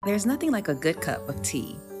There's nothing like a good cup of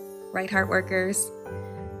tea. Right, heart workers?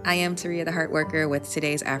 I am Taria the Heart Worker with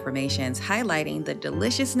today's affirmations highlighting the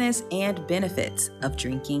deliciousness and benefits of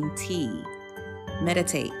drinking tea.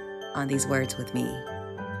 Meditate on these words with me.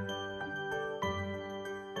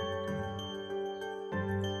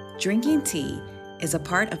 Drinking tea is a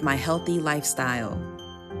part of my healthy lifestyle.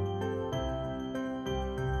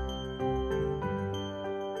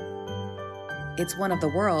 It's one of the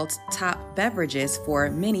world's top beverages for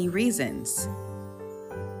many reasons.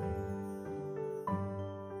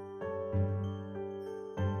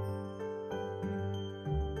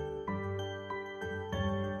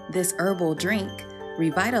 This herbal drink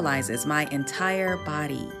revitalizes my entire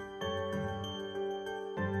body.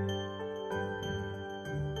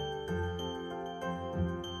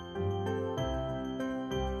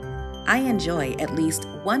 I enjoy at least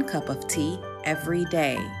 1 cup of tea every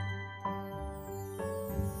day.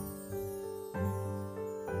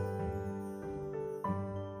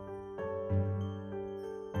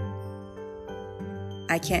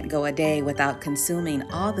 I can't go a day without consuming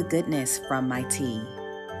all the goodness from my tea.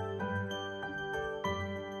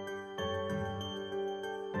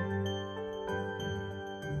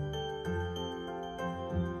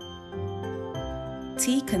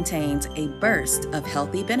 Tea contains a burst of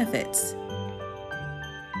healthy benefits.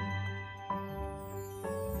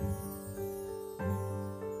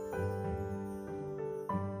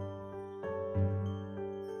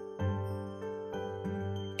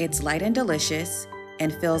 It's light and delicious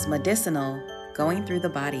and feels medicinal going through the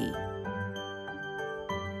body.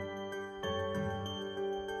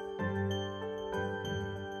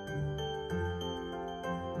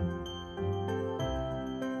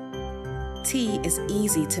 Tea is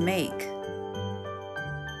easy to make.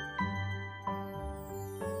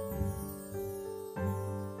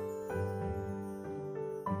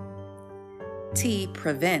 Tea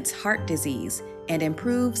prevents heart disease and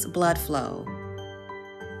improves blood flow.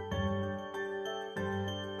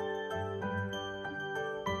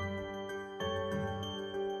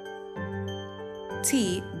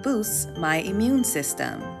 Tea boosts my immune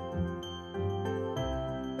system.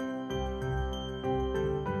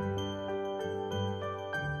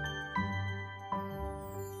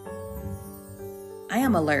 I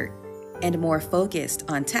am alert and more focused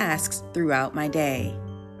on tasks throughout my day.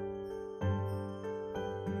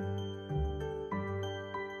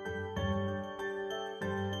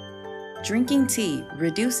 Drinking tea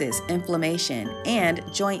reduces inflammation and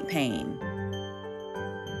joint pain.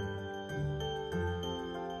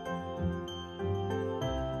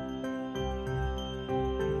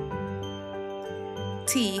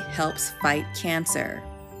 Tea helps fight cancer.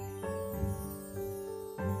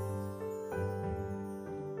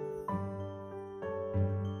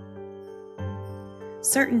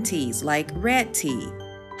 Certain teas, like red tea,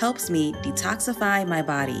 helps me detoxify my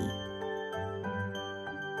body.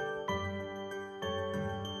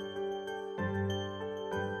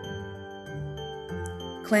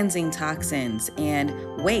 Cleansing toxins and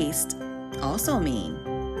waste also mean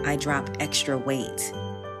I drop extra weight.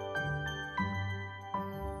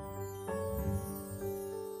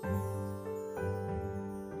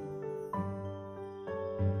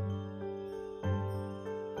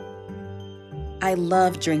 I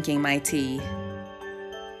love drinking my tea.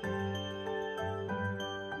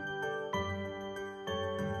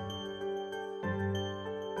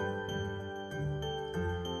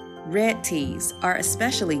 Red teas are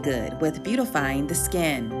especially good with beautifying the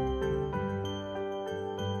skin.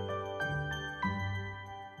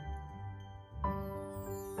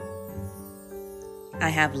 I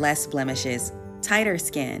have less blemishes, tighter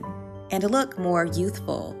skin, and look more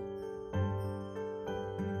youthful.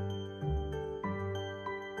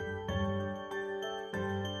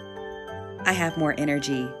 I have more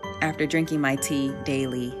energy after drinking my tea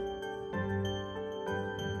daily.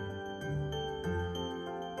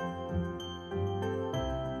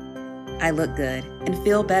 I look good and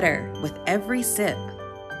feel better with every sip.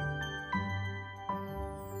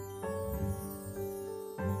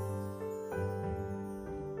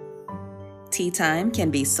 Tea time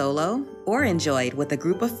can be solo or enjoyed with a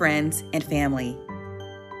group of friends and family.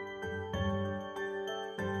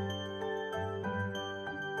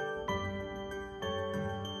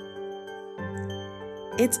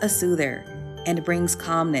 It's a soother and brings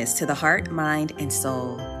calmness to the heart, mind, and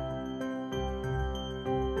soul.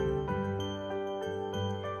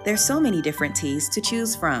 There's so many different teas to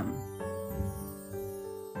choose from.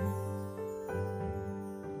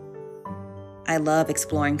 I love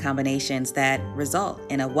exploring combinations that result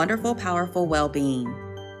in a wonderful, powerful well-being.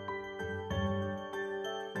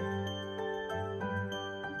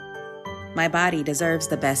 My body deserves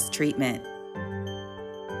the best treatment.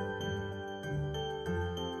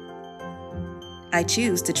 I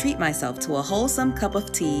choose to treat myself to a wholesome cup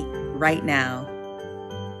of tea right now.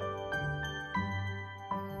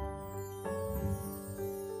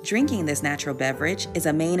 Drinking this natural beverage is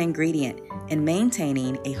a main ingredient in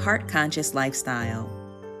maintaining a heart-conscious lifestyle.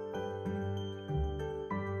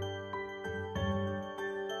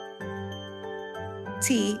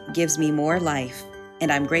 Tea gives me more life,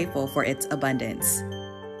 and I'm grateful for its abundance.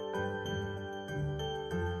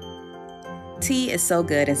 Tea is so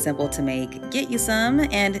good and simple to make. Get you some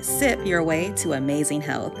and sip your way to amazing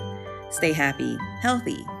health. Stay happy,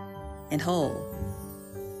 healthy, and whole.